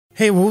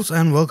Hey wolves,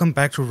 and welcome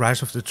back to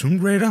Rise of the Tomb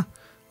Raider.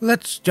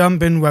 Let's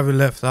jump in where we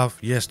left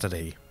off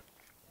yesterday.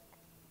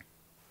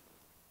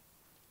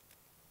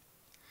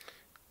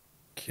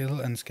 Kill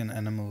and skin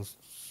animals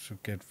to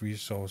get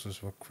resources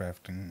for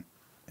crafting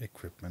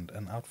equipment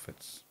and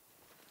outfits.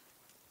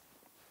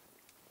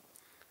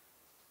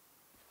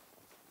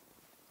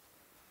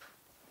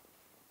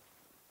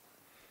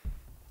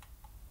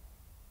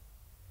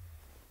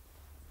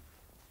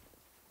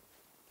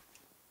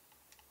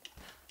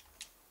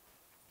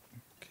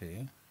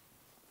 Okay.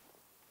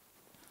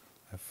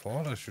 I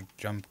thought I should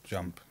jump.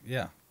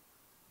 Yeah.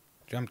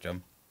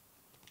 Jump.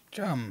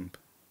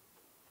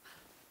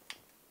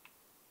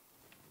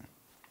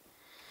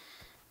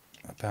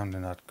 Apparently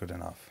not good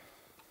enough.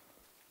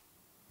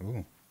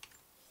 Ooh.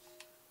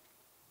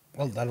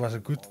 Well, that was a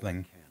good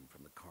thing.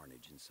 From the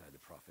carnage inside the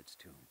Prophet's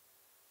tomb.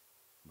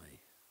 My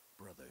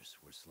brothers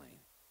were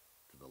slain,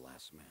 to the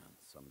last man,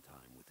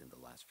 sometime within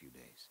the last few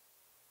days.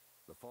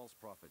 The false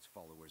prophet's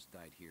followers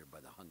died here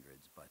by the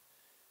hundreds, but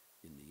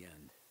in the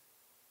end,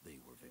 they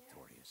were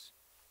victorious.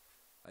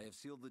 I have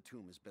sealed the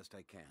tomb as best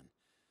I can,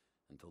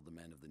 and told the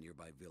men of the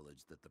nearby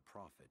village that the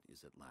Prophet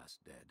is at last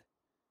dead.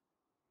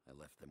 I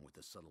left them with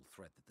the subtle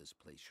threat that this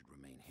place should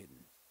remain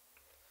hidden.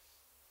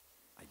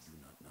 I do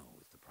not know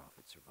if the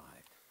Prophet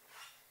survived,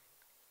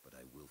 but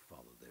I will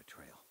follow their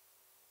trail.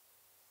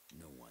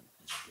 No one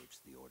escapes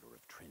the order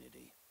of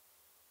Trinity.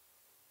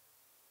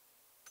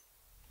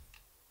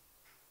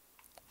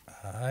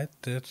 I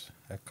did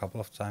a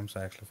couple of times,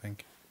 I actually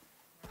think.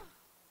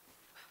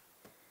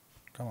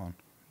 Come on.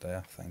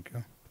 There, thank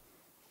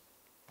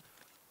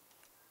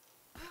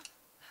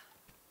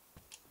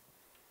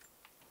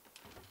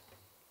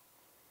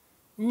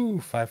you. Ooh,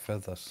 5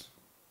 feathers.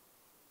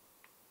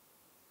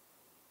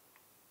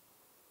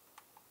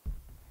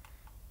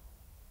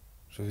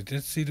 So we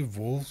did see the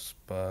wolves,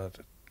 but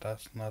it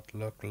does not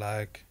look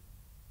like...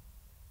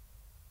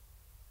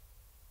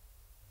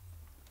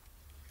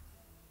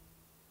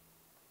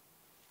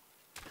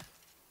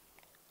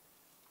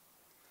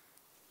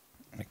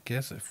 I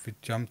guess if we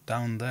jump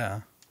down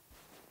there...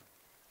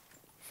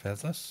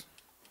 Feathers?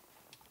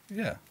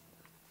 Yeah.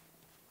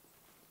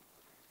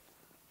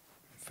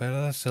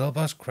 Feathers,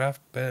 silvers,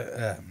 craft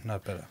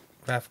not better.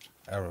 Craft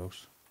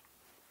arrows.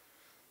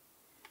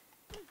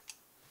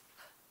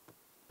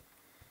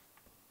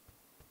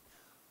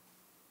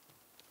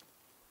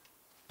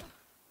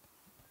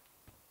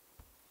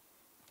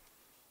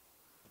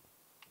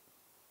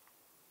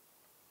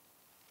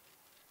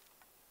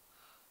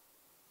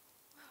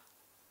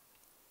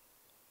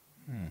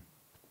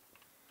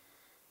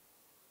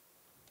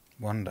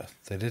 Wonder,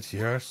 they did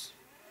hear us?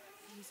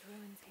 These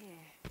ruins here,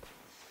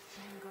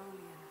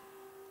 Mongolian,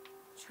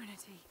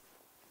 Trinity,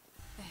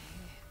 they're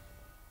here.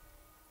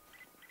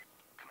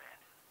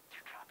 Command, do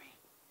you copy?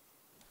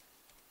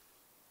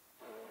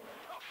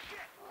 Oh,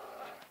 shit!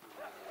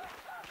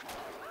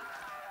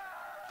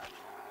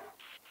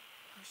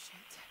 Oh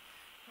shit,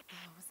 what the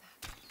hell was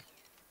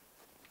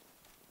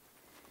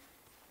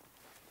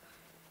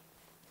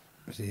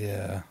that?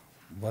 Yeah,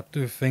 what do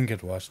you think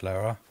it was,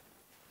 Lara?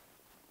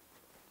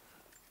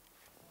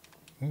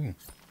 Ooh.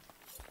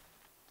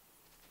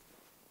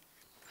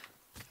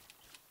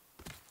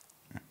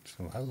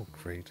 Survival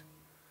crate.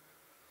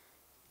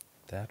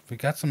 That we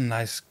got some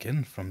nice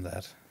skin from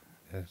that,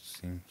 it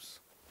seems.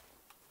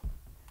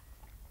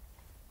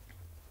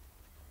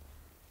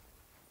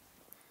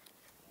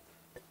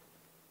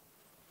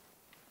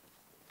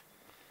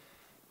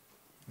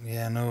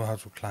 Yeah, I know how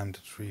to climb the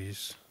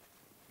trees.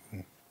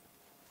 Ooh.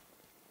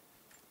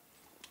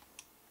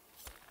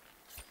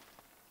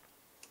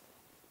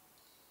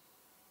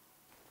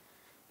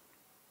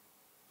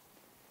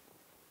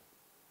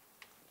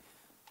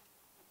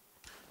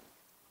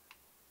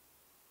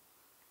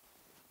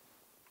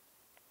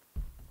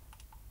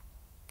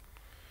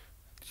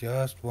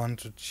 Just want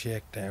to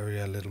check the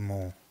area a little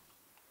more.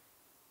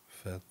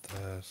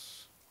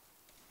 Feathers.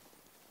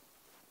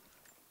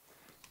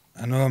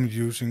 I know I'm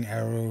using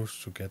arrows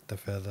to get the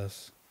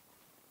feathers.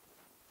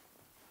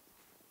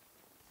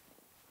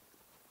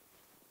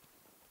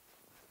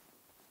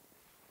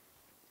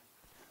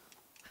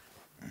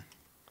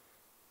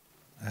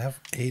 I have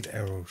 8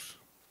 arrows.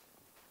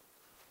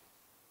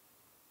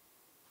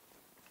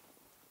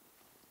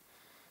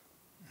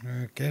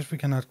 I guess we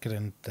cannot get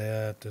in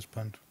there at this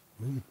point.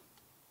 Ooh.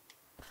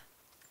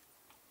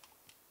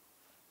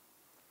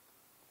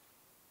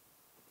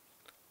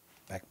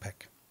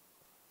 Backpack.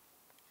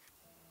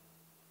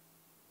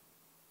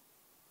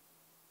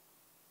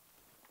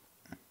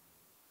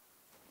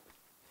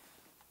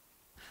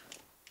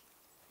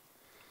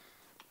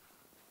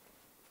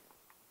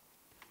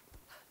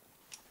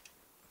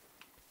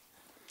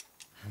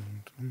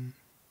 And,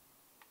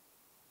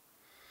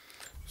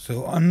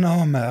 so on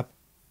our map,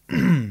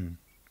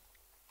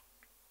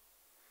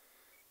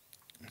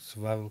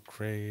 survival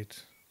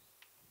crate,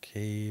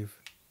 cave,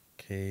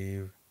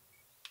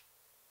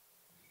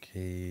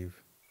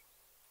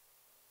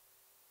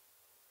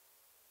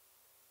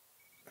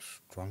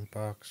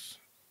 strongbox,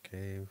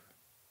 cave.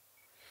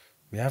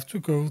 We have to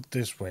go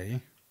this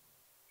way.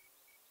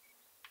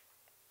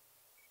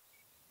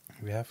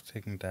 We have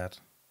taken that.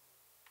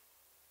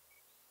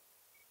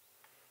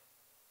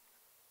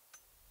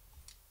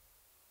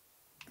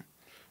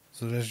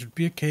 So there should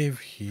be a cave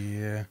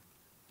here.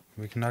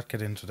 We cannot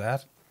get into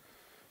that.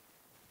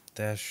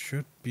 There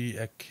should be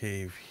a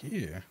cave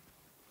here.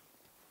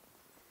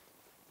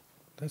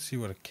 Let's see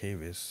what a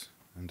cave is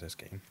in this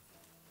game.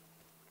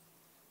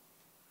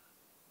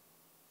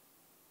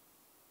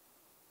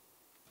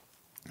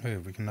 Okay,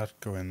 we cannot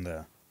go in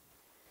there.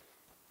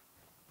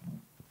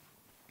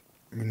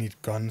 We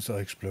need guns or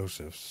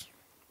explosives.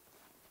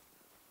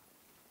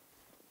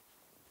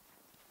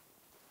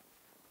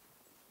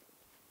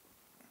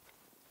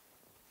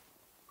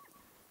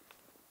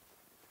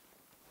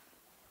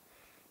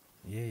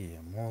 Yeah,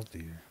 more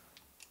deer.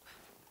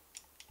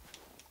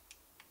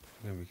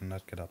 Okay, we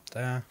cannot get up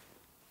there.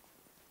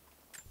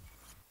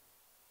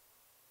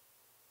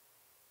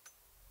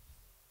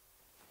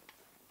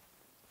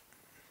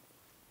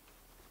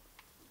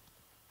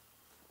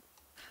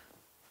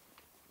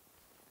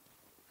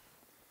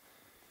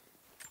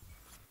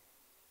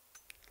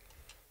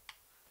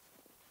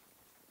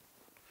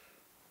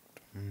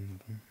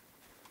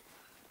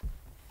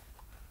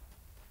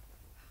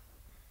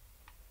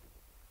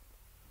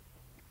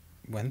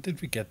 When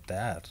did we get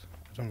that?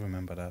 I don't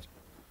remember that.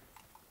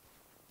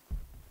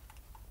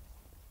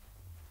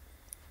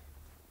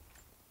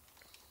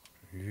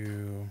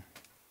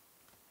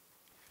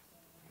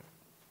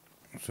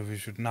 So we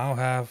should now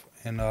have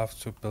enough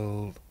to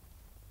build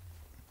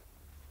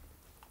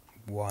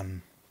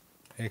one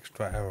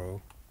extra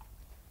arrow.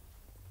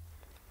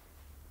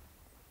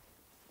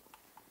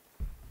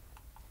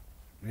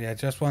 Yeah, I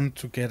just want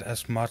to get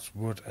as much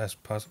wood as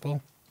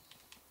possible.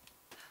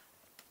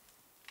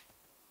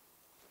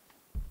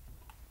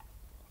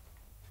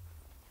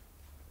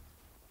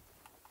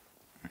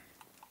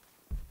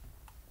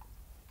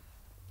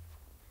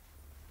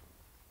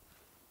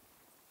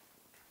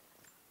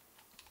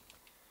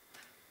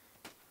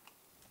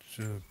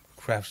 To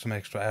craft some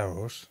extra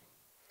arrows.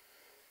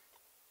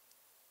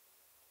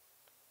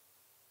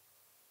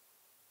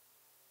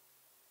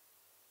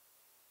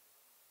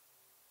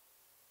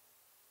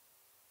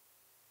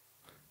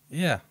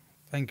 Yeah,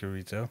 thank you,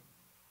 Rito.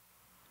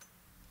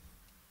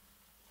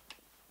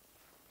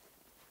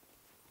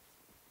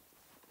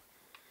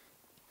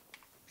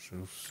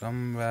 So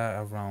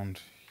somewhere around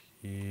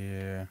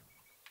here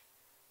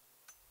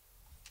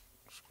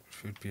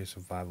should be a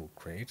survival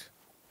crate.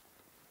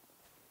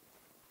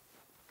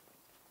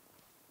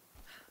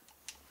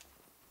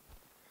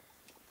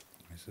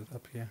 Is it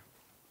up here?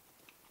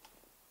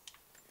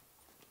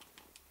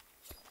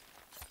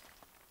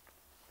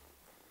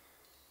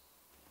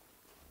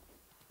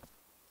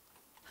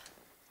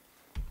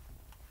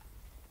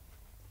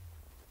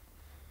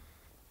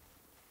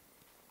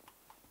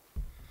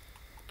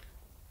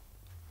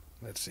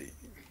 Let's see.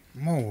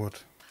 More wood.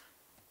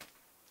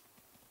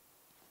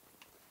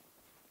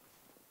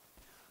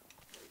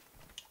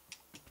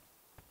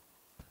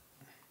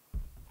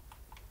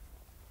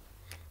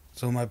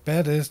 So my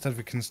bet is that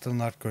we can still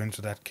not go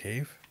into that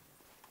cave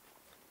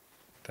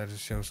that it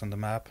shows on the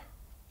map.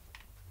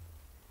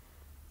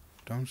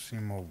 Don't see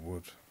more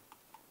wood.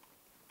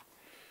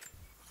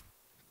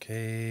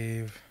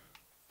 Cave.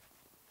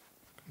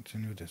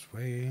 Continue this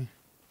way.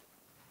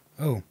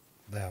 Oh,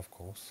 there of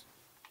course.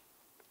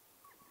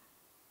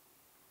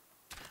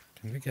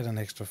 Can we get an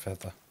extra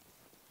feather?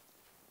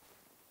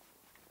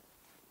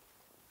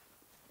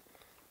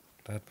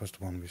 That was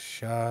the one with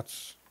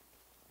shards.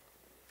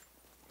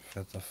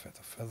 Feather,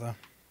 feather, feather.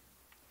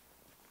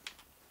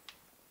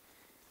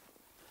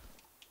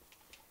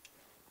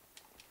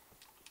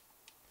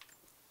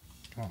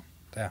 Oh,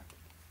 there.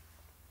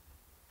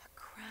 A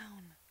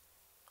crown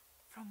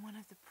from one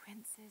of the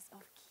princes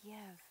of Kiev.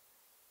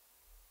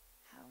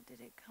 How did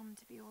it come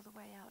to be all the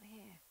way out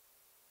here?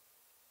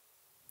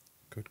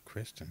 Good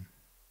question.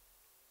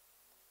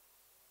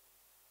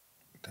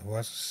 There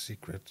was a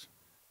secret.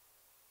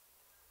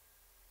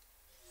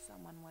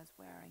 Someone was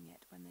wearing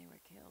it when they were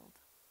killed.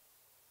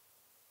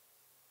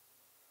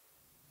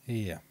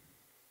 Yeah.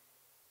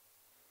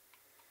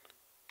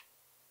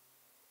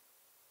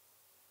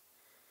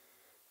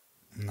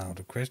 Now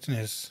the question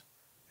is,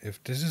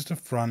 if this is the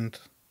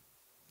front,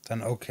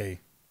 then okay.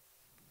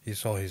 He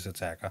saw his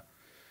attacker.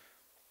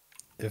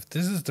 If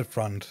this is the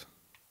front,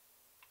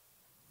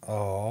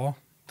 or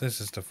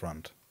this is the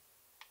front,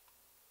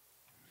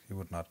 he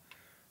would not.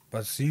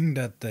 But seeing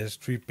that there's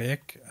 3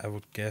 back, I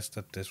would guess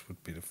that this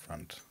would be the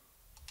front.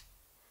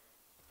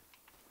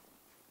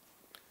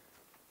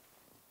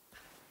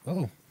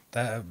 Oh,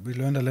 we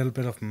learned a little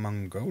bit of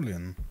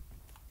Mongolian.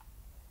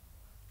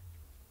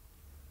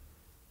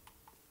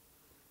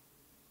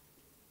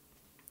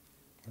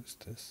 What is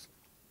this?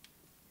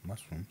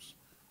 Mushrooms.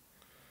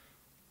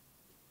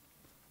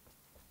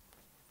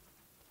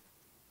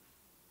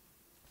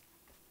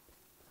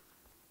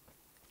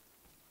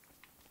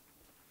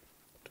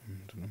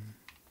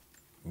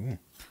 Ooh.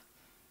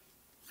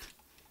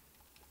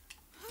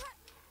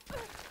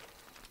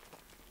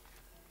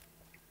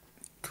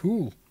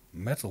 Cool.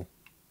 Metal.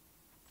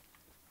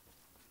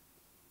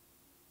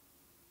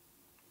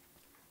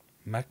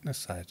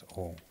 Magnesite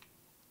ore.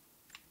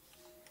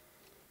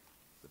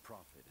 The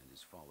Prophet and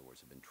his followers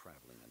have been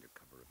traveling under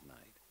cover of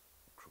night,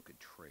 a crooked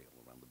trail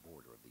around the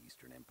border of the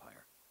Eastern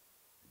Empire.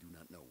 I do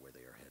not know where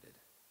they are headed,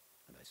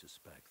 and I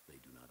suspect they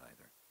do not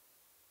either.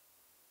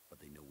 But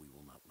they know we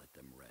will not let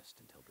them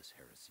rest until this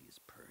heresy is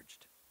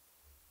purged.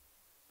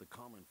 The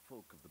common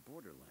folk of the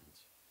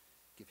borderlands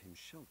give him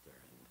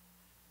shelter, and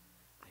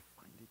I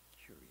find it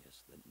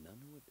curious that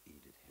none who have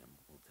aided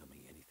him will tell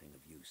me anything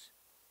of use.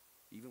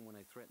 Even when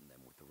I threaten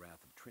them with the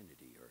wrath of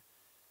Trinity or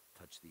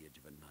touch the edge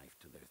of a knife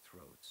to their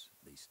throats,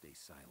 they stay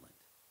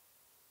silent.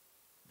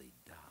 They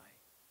die,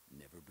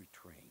 never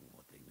betraying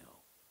what they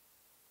know.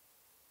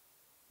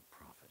 The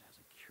Prophet has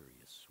a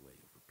curious sway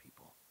over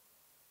people.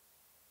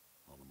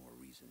 All the more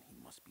reason he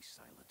must be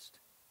silenced.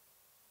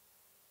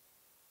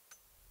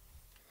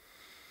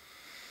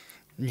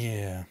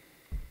 Yeah.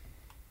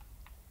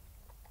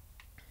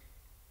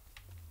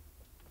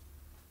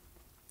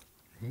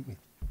 Ooh.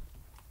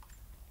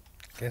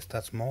 Guess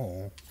that's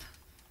more.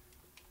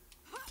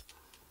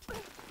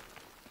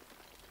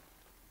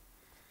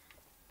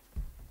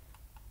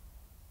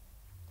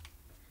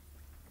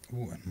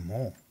 Ooh, and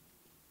more.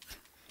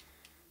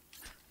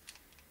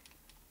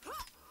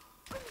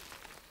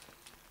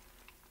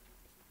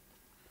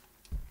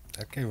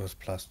 That gave us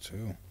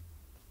 +2.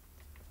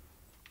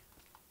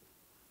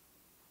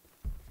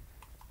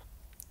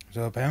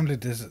 So apparently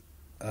this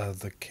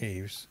the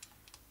caves.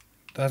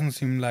 Doesn't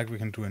seem like we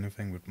can do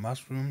anything with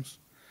mushrooms.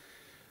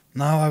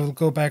 Now I will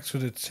go back to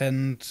the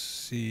tent,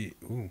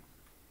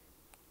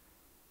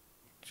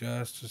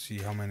 just to see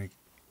how many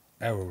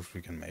arrows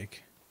we can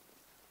make.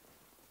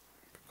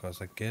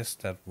 Because I guess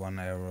that one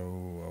arrow,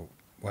 or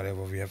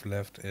whatever we have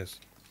left,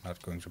 is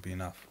not going to be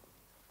enough.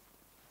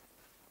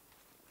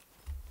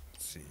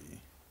 Let's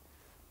see.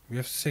 We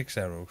have 6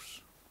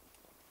 arrows.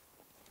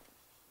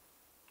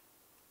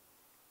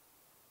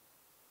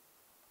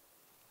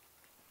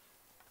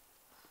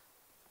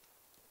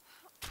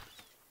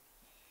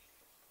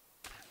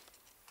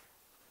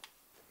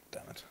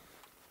 Damn it.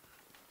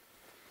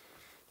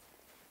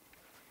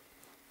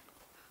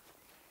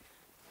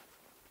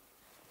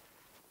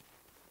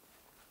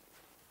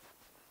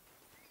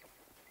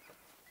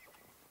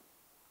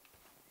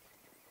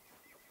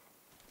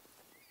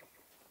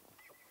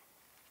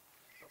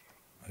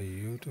 Are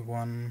you the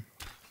one?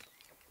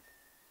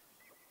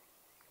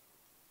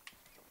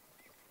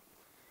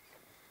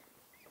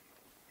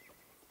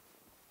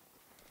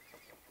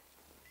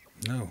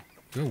 No,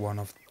 you're one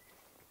of...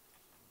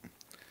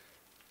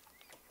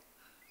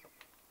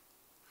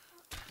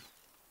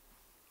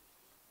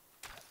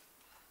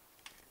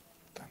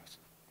 Damn it.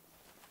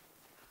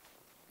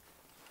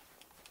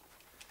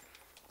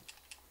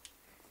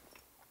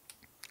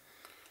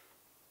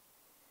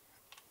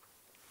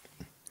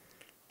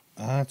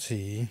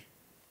 RT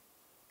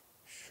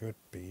should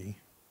be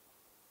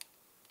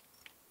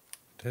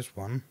this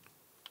one.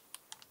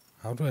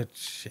 How do I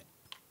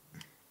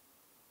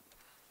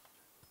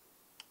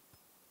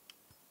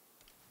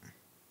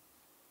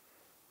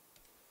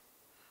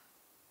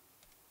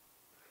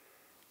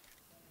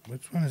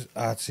which one is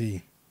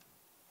RT?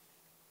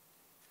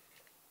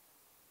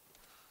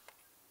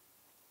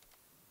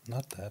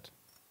 Not that.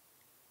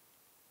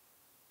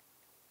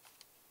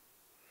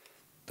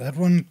 That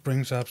one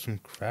brings up some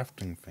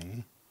crafting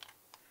thingy.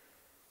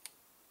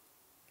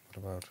 What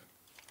about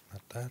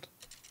not that?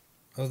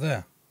 Oh,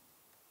 there.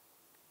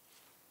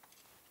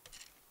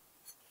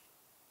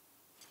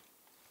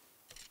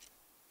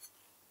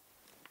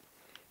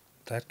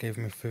 That gave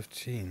me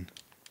 15.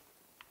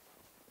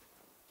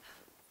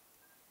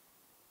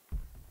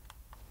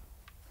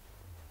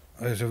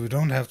 Okay, so we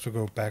don't have to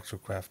go back to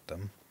craft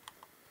them.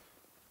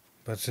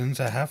 But since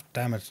I have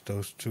damaged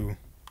those two...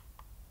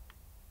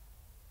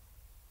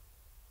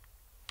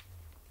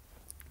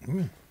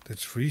 Ooh, the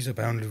trees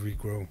apparently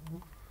regrow.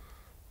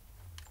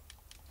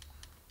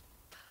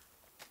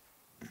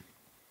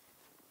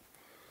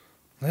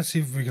 Let's see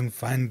if we can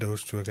find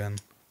those two again.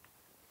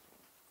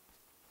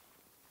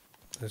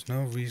 There's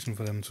no reason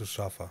for them to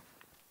suffer.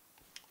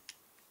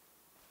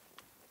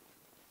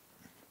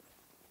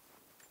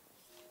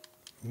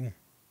 Ooh.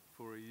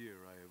 For a year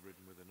I have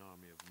ridden with an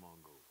army of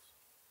Mongols,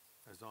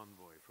 as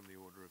envoy from the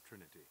Order of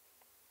Trinity.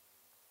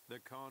 Their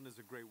Khan is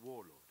a great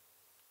warlord,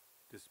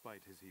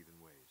 despite his heathen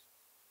ways.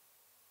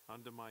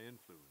 Under my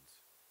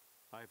influence,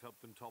 I have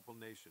helped them topple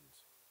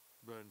nations,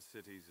 burn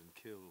cities and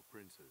kill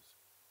princes,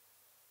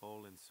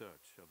 all in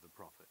search of the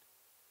Prophet.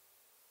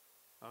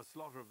 Our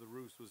slaughter of the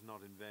Rus was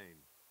not in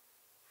vain,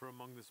 for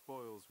among the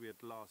spoils we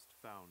at last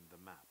found the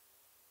map.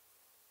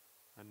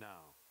 And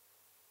now,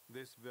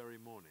 this very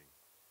morning,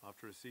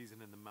 after a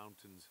season in the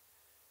mountains,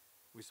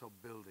 we saw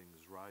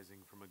buildings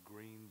rising from a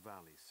green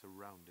valley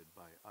surrounded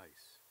by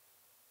ice.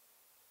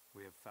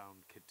 We have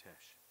found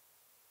Kitezh.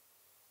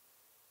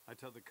 I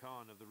tell the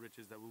Khan of the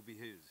riches that will be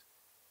his,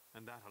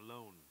 and that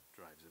alone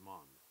drives him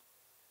on.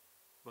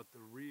 But the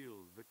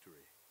real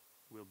victory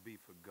will be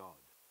for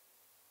God,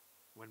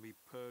 when we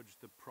purge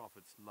the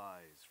Prophet's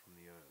lies from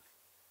the earth,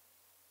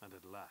 and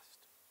at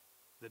last,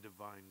 the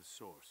divine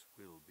source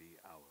will be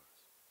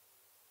ours.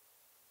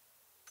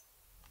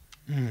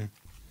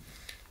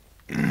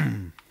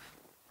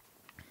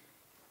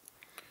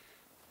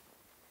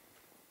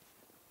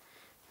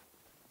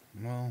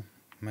 Well,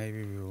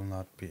 maybe we will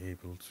not be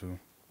able to.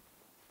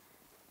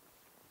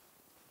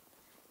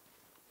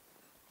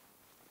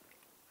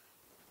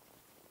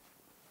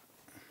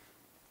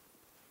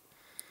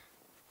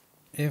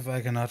 If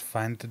I cannot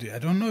find the... I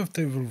don't know if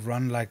they will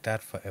run like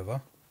that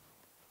forever.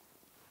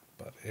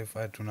 But if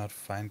I do not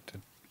find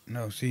it...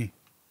 No, see.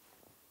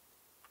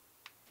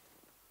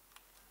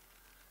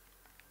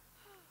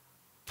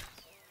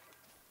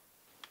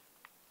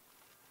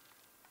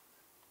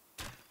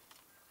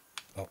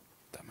 Oh,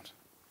 damn it.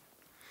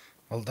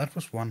 Well, that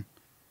was one.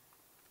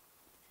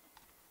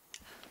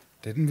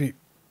 Didn't we...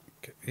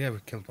 Yeah, we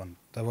killed one.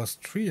 There was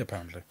 3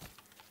 apparently.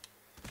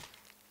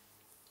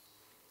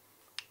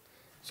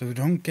 So we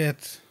don't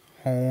get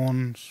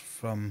horns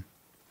from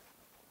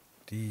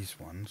these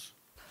ones.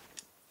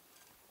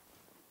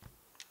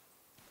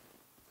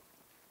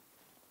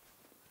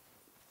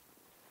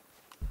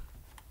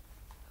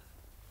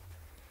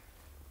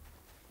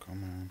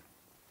 Come on.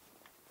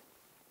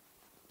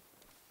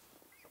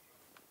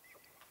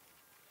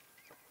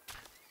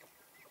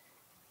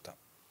 Stop.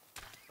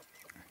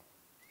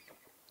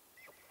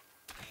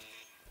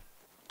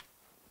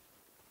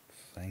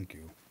 Thank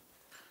you.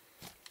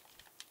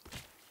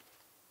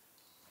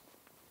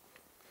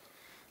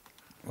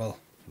 Well,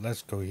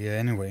 let's go here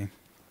anyway.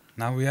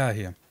 Now we are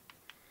here.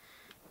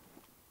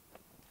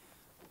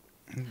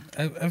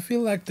 I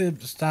feel like the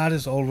start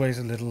is always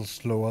a little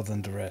slower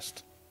than the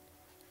rest.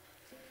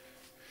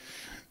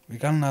 We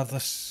got another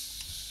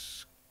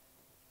skill.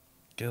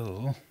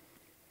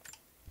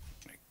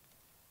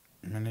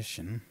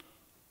 Munition.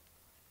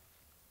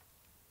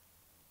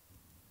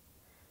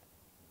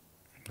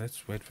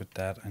 Let's wait with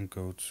that and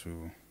go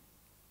to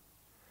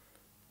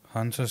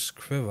Hunter's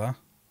Quiver.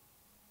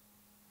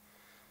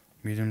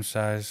 Medium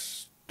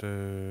size,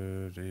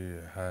 sturdy,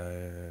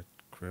 high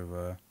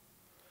quiver.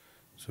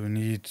 So we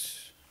need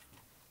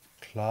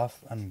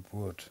cloth and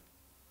wood.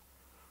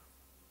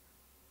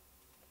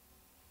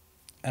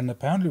 And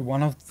apparently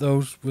one of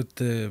those with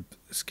the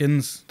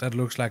skins that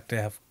looks like they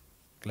have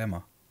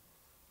glimmer.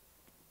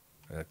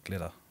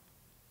 Glitter.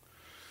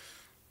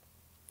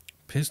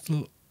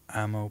 Pistol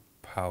ammo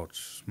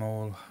pouch.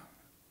 Small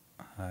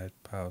hide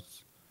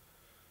pouch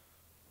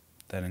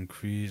that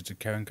increase the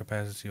carrying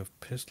capacity of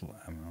pistol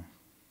ammo.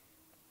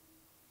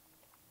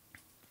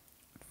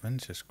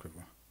 Adventure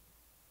quiver.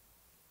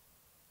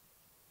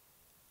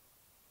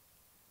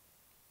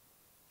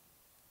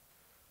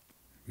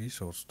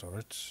 Resource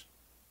storage.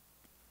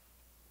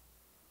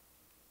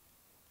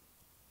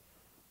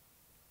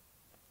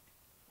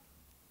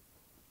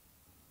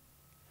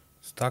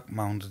 Stock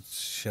mounted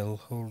shell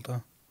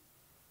holder.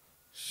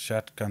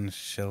 Shotgun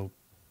shell.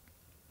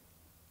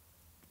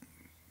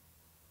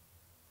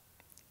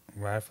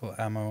 Rifle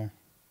ammo.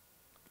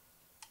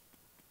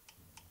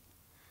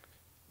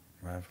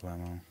 Rifle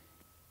ammo.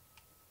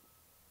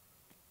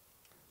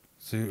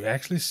 So you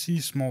actually see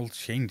small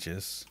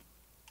changes.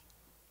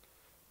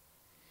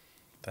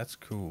 That's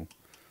cool.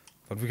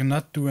 But we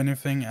cannot do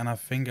anything, and I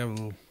think I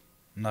will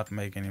not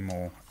make any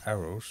more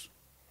arrows.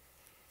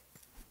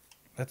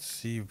 Let's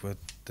see with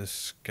the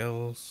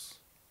skills.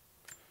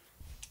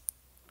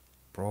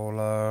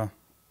 Brawler.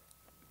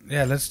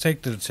 Yeah, let's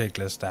take the take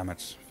less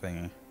damage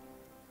thingy.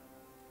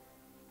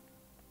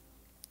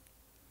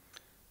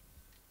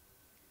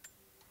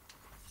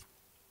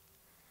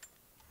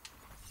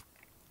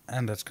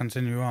 And let's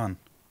continue on.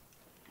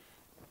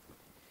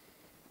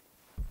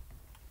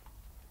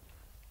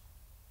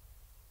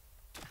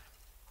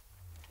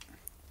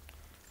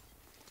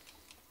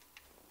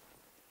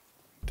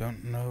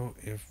 Don't know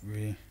if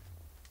we...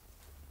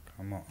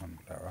 Come on,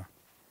 Lara.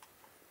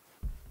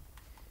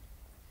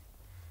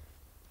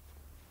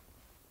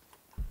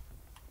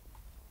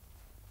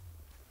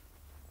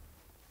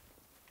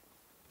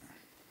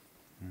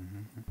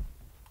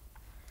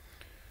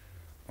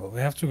 Well, we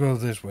have to go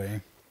this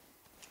way.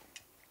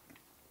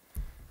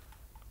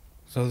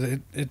 So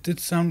it did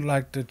sound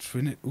like the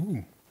Trinity...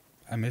 Ooh,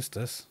 I missed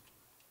this.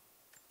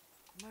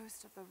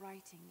 Most of the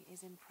writing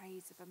is in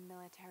praise of a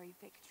military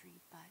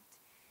victory, but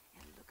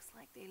it looks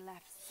like they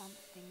left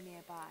something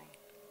nearby.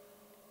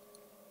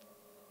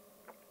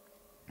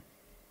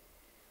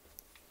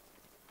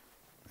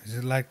 Is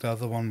it like the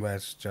other one where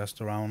it's just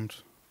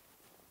around?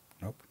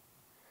 Nope.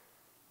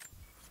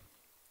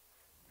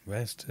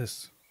 Where's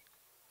this?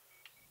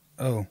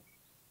 Oh.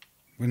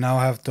 We now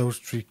have those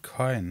 3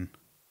 coins.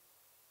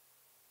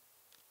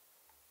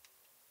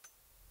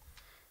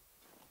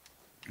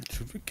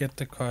 Should we get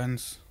the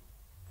coins?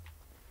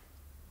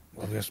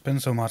 Well, we have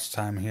spent so much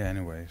time here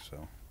anyway,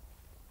 so...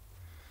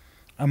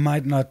 I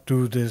might not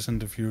do this in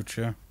the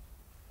future.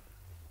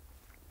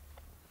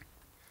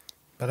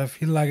 But I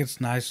feel like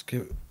it's nice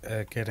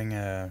getting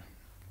a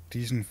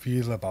decent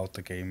feel about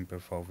the game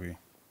before we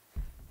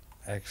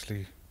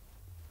actually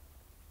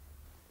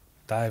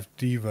dive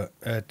deeper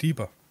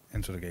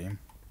into the game.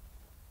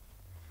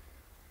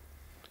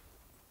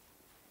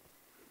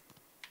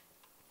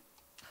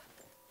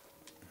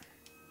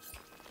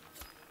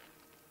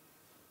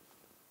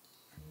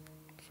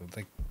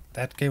 So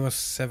that gave us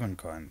 7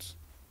 coins.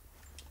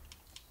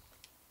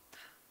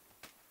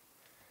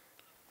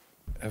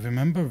 I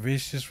remember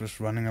Vicious was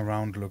running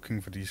around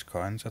looking for these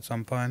coins at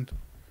some point.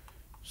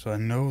 So I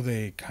know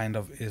they kind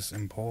of is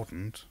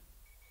important.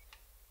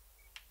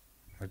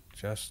 I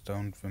just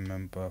don't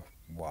remember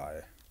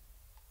why.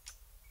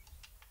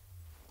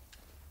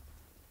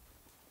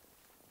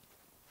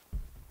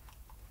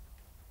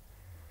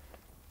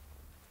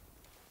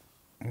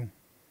 Oh.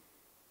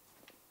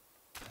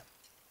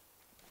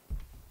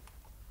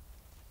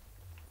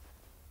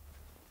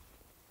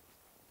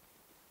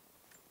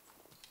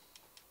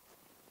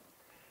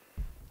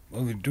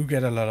 Well, we do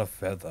get a lot of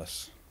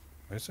feathers,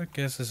 which I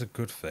guess is a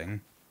good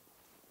thing.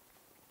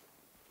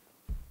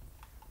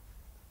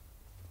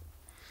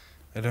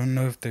 I don't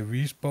know if they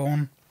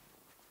respawn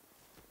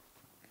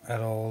at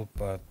all,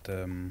 but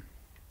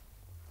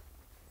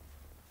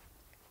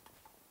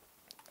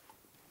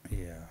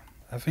yeah,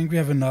 I think we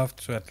have enough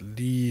to at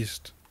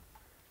least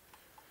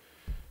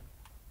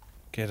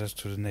get us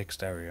to the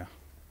next area.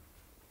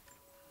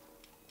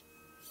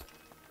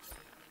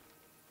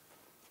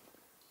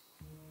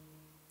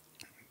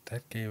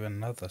 That gave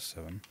another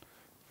 7.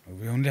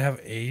 We only have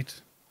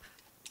 8,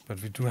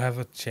 but we do have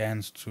a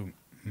chance to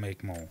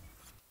make more.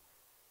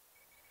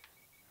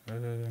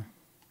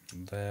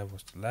 There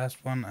was the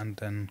last one, and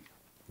then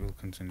we'll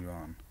continue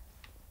on.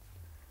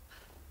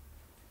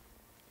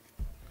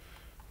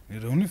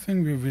 The only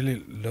thing we're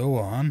really low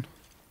on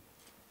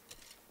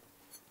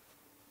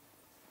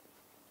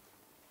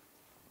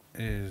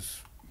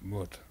is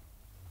wood.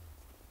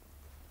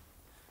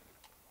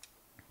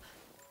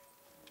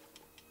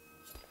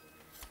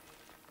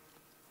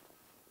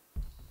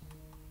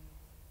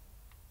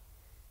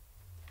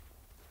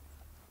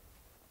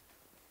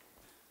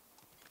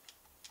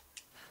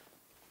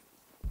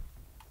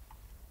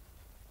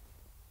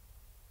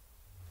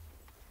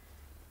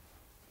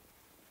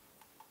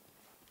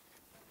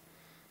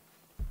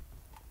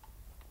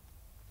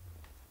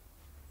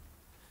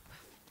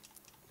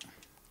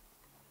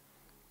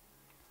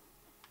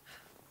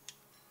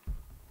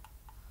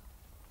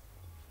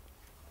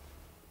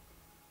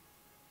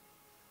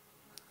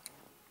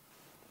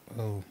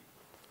 Oh,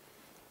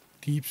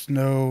 deep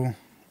snow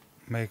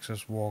makes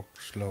us walk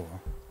slower.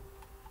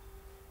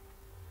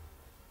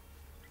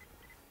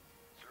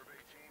 Survey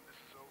team, this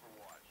is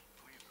Overwatch.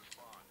 Please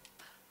respond.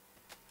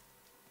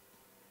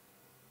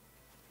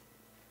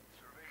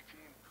 Survey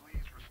team,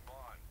 please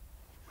respond.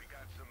 We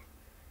got some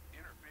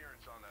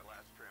interference on that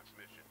last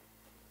transmission.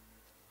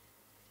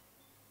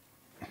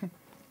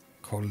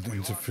 Called We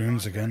lost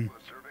interference contact again. with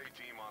the survey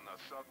team on the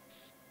sub.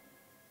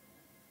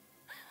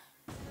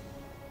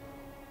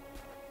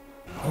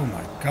 Oh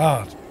my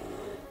god.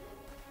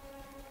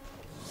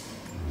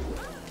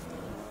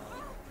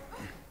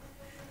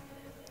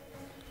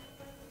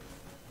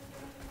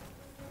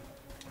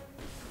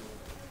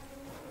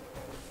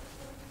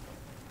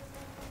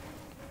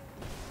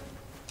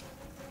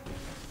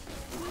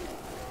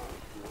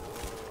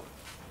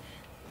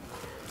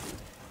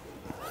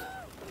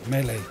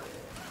 Melee.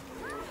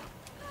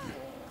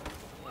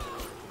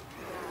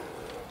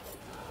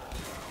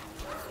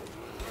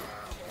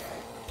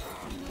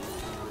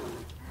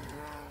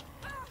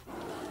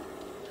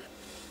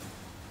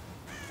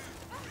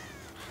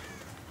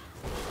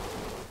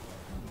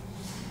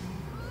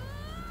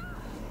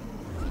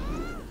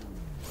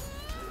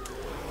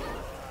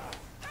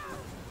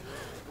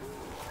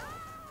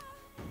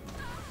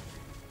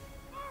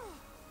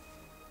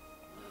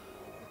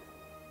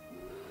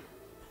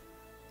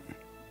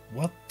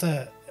 What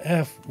the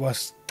F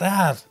was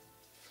that?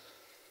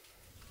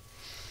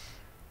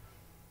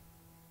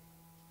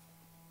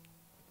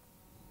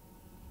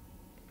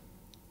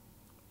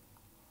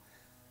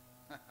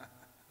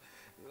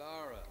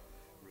 Lara,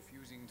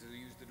 refusing to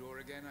use the door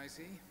again, I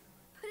see.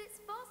 But it's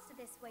faster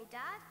this way,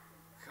 Dad.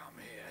 Come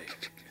here, you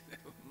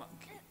little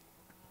monkey.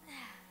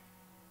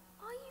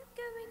 Are you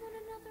going on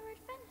another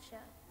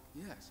adventure?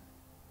 Yes,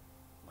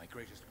 my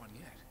greatest one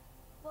yet.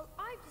 Well,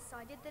 I've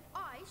decided that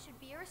I should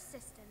be your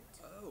assistant.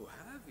 Oh,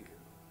 have you?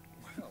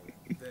 Well,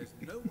 there's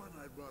no one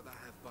I'd rather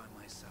have by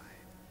my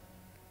side.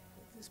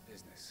 But this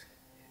business,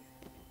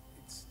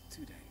 it's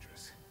too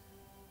dangerous.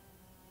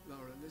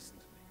 Lara, listen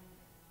to me.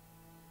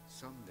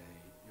 Someday,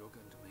 you're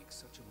going to make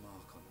such a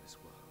mark on this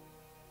world.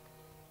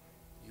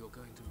 You're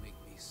going to make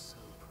me so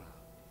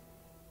proud.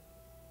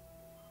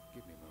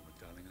 Give me a moment,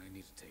 darling. I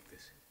need to take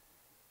this.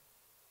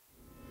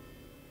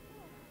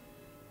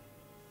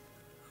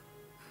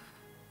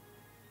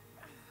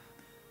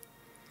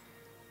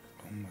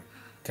 Oh my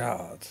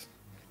god.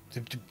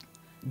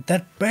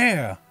 That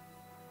bear!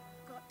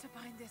 Got to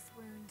bind this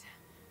wound.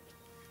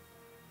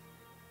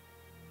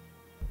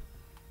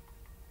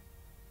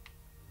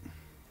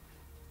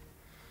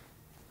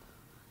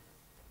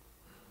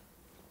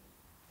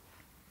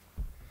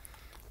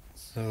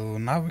 So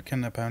now we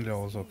can apparently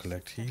also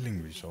collect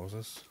healing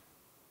resources.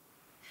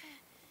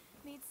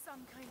 Needs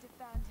some kind of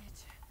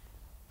bandage.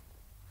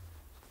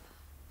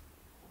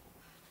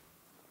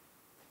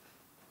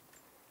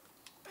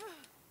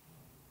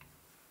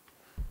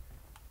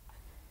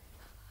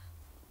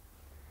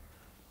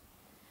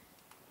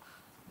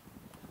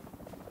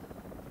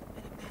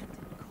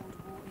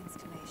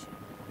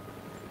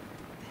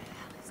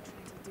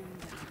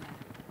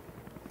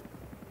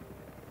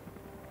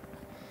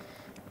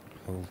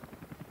 pull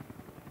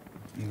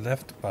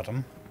left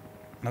bottom.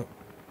 No.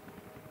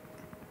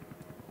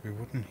 We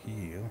wouldn't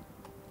heal.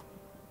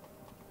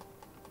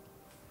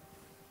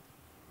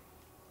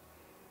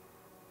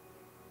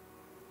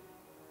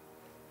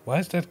 Why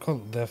is that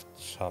called left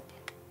top?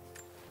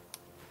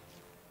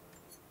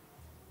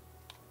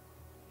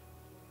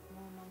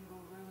 More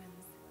Mongol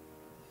ruins.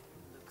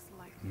 Looks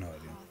like No the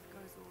idea. path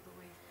goes all the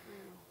way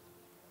through.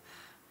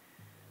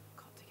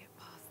 Got to get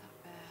past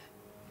that bear.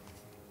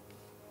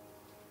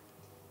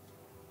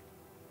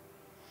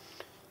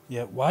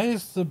 Yeah, why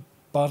is the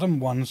bottom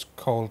one's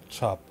called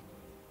top?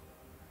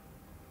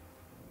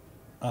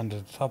 And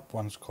the top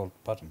one's called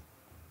bottom?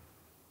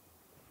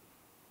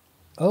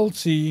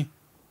 LT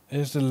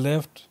is the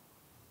left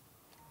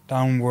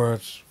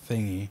downwards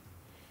thingy.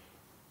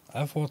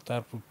 I thought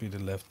that would be the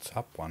left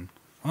top one.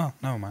 Oh,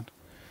 never mind.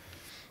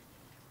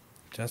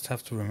 Just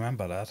have to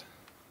remember that.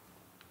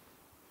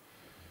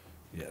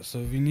 Yeah, so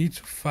we need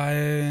to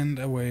find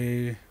a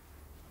way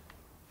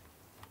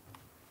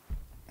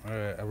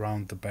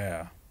around the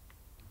bear.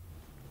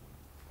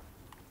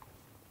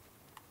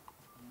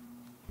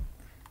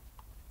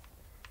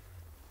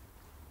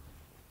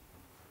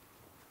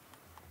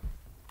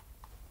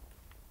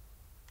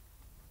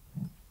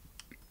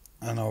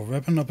 And our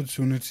weapon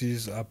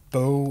opportunities are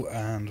bow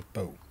and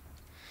bow.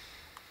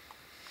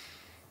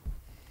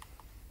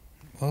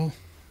 Well,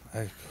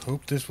 I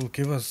hope this will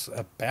give us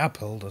a bear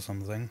pelt or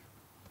something.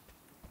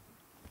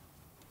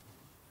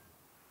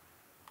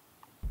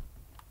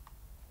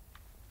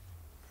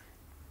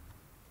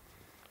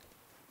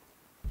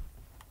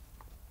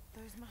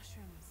 Those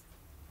mushrooms.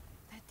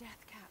 They're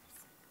death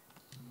caps.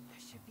 I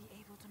should be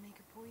able to make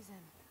a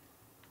poison.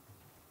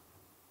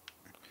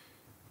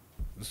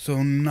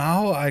 So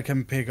now I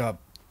can pick up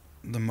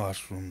the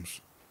mushrooms.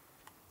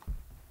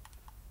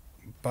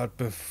 But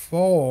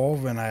before,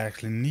 when I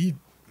actually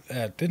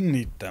didn't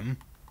need them,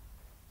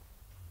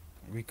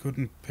 we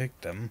couldn't pick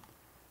them.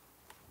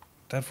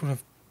 That would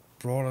have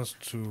brought us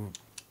to...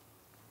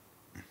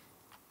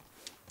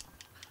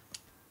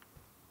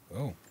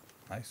 Oh,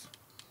 nice.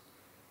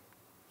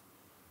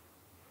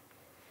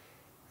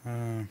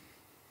 Climb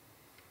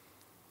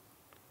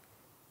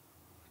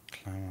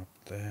up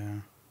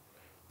there.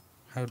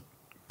 How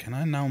can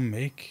I now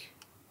make...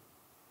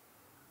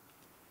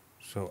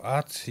 So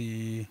RT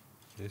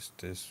is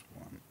this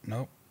one.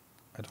 No,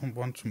 I don't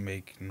want to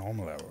make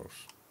normal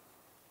arrows.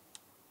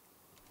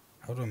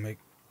 How do I make...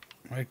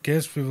 I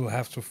guess we will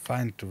have to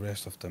find the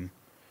rest of them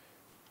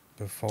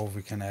before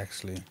we can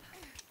actually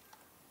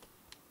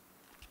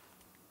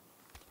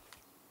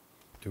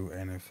do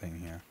anything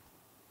here.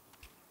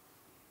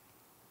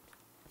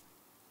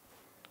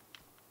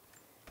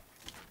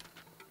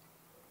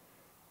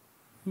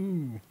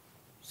 Ooh,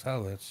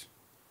 salvage.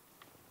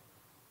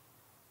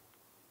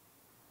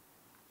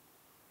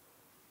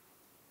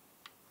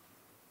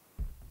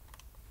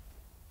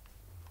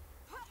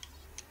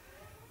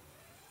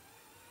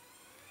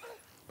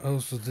 Oh,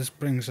 so this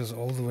brings us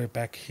all the way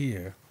back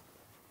here.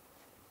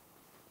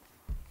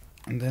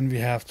 And then we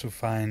have to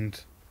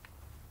find...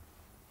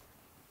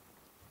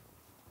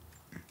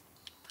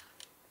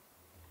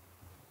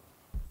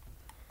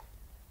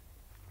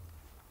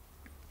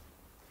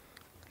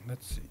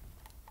 Let's see.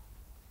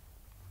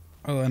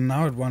 Oh, and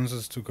now it wants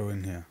us to go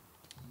in here.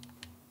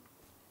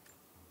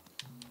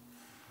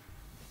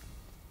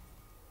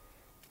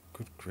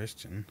 Good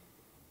question.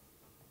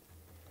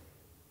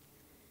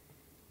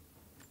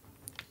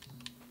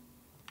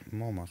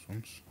 More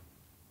mushrooms.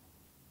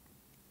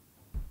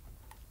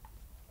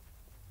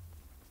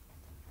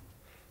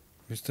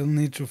 We still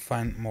need to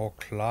find more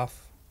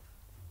cloth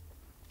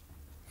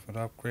for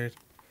the upgrade,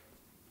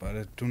 but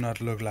it do not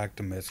look like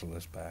the metal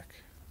is back.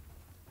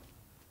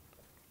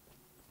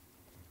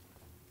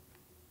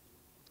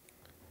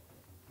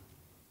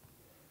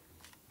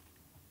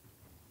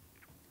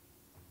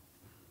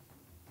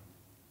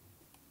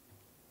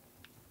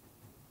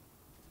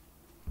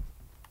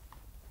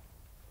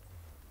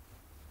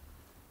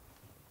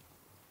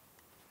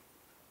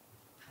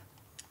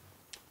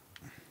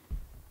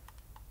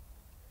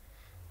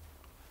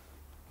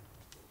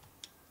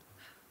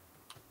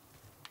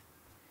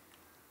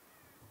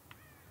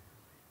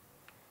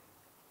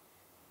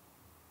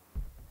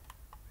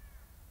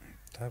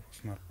 That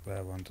was not where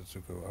I wanted to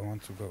go. I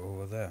want to go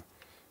over there.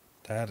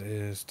 That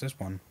is this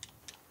one.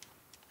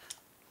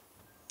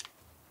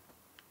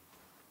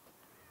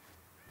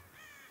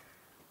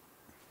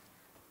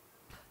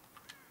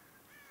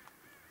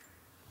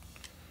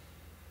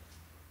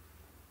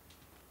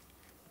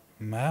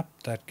 Map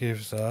that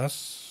gives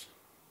us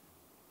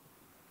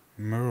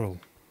mural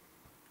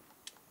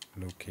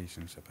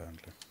locations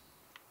apparently.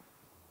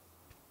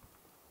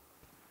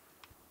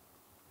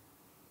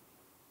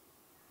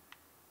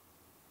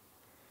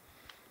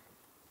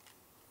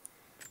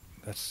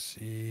 Let's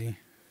see.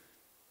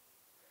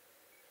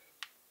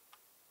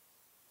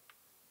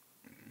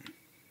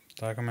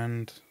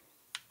 Document,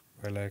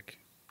 relic.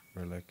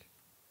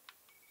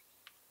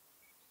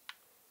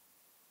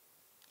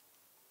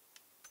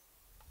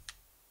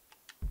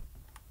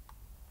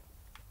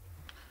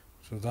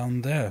 So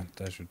down there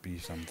should be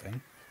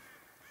something.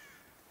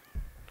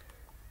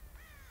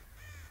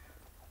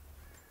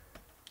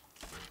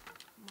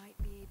 Might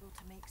be able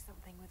to make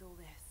something with all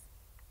this.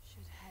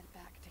 Should head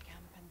back to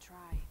camp and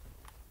try.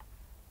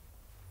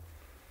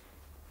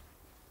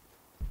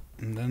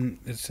 And then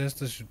it says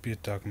there should be a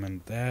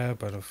document there,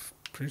 but I'm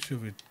pretty sure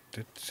we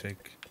did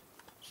take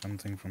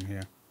something from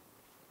here.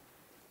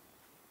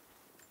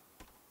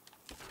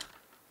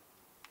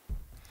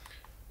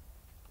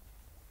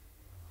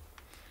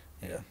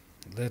 Yeah,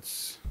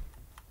 let's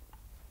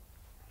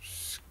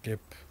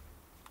skip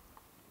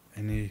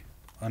any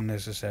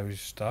unnecessary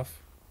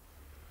stuff.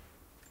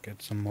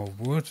 Get some more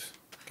wood,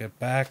 get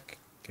back,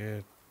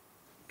 get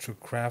to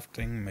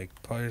crafting, make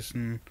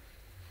poison.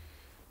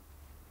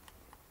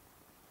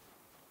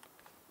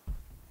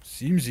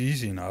 Seems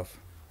easy enough.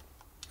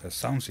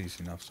 Sounds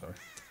easy enough, sorry.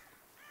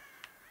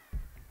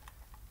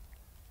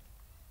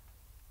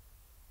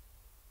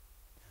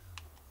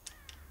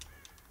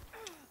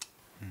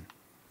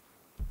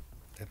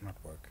 Did not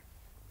work.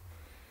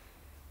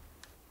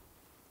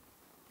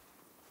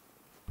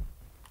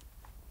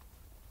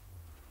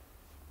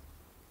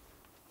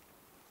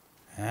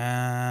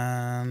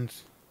 And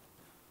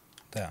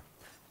there.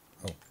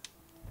 Oh,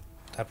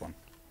 that one.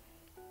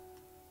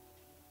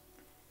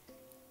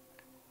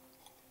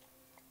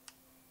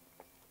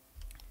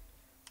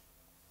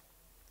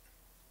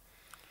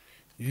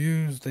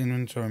 Use the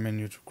inventory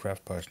menu to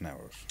craft poison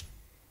arrows.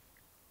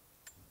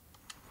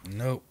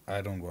 No,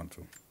 I don't want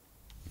to.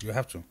 You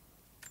have to.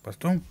 But I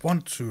don't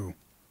want to.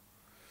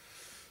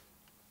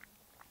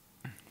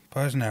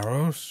 Poison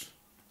arrows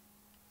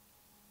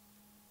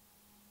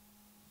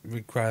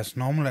requires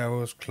normal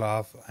arrows,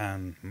 cloth,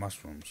 and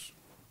mushrooms.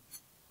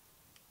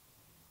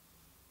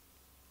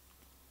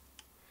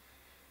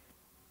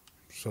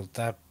 So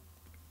that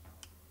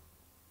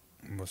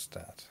was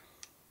that.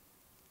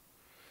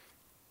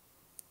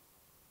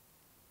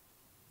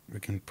 We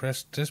can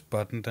press this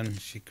button, then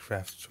she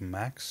crafts to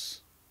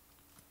max.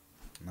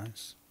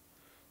 Nice.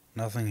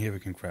 Nothing here we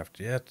can craft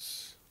yet.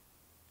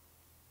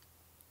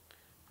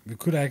 We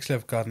could actually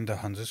have gotten the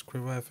hunter's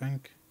quiver, I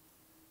think.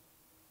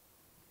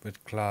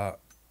 With Clara,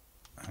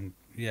 and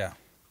yeah.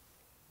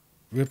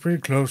 We're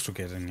pretty close to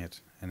getting it,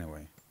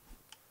 anyway.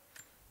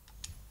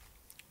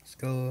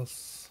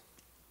 Skills.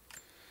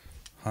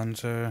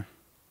 Hunter.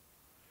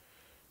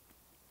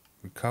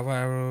 Recover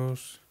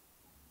arrows.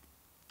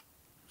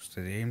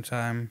 Steady aim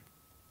time,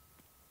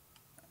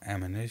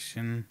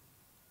 ammunition,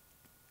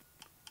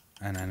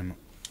 and animal.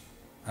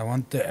 I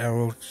want the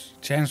arrows,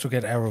 chance to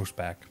get arrows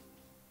back.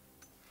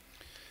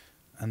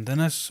 And then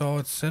I saw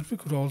it said we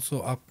could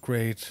also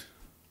upgrade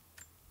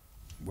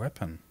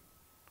weapon.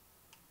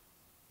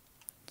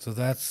 So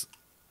that's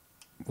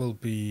will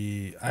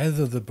be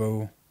either the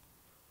bow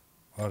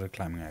or the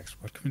climbing axe.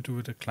 What can we do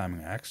with the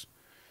climbing axe?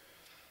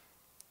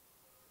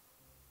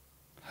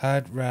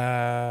 Hide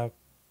wrap.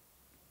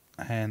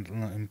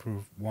 Handle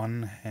improve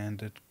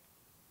one-handed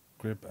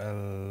grip,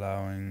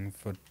 allowing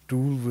for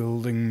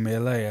dual-wielding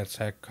melee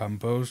attack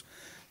combos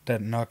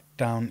that knock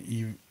down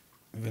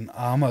even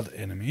armored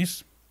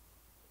enemies.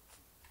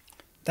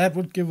 That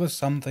would give us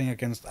something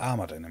against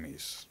armored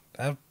enemies.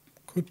 That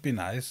could be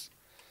nice.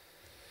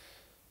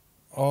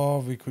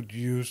 Or we could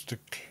use the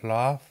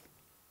cloth.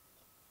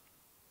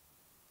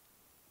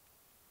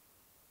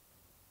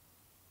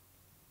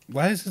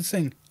 Why is it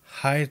saying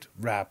hide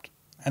wrapped?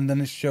 And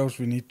then it shows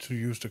we need to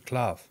use the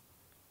cloth.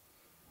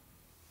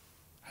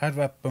 Hide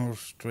wrap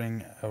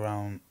bowstring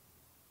around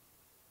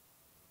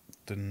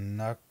the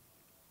knock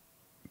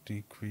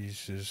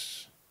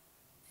decreases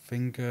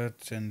finger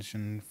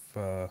tension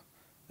for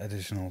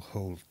additional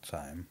hold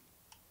time.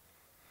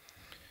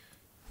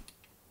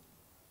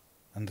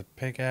 And the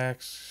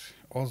pickaxe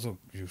also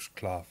use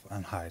cloth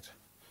and hide.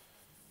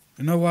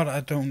 You know what?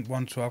 I don't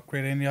want to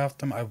upgrade any of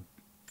them. I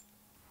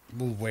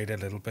will wait a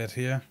little bit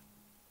here.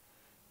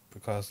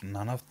 Because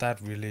none of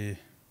that really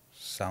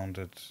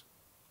sounded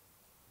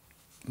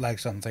like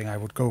something I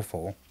would go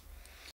for.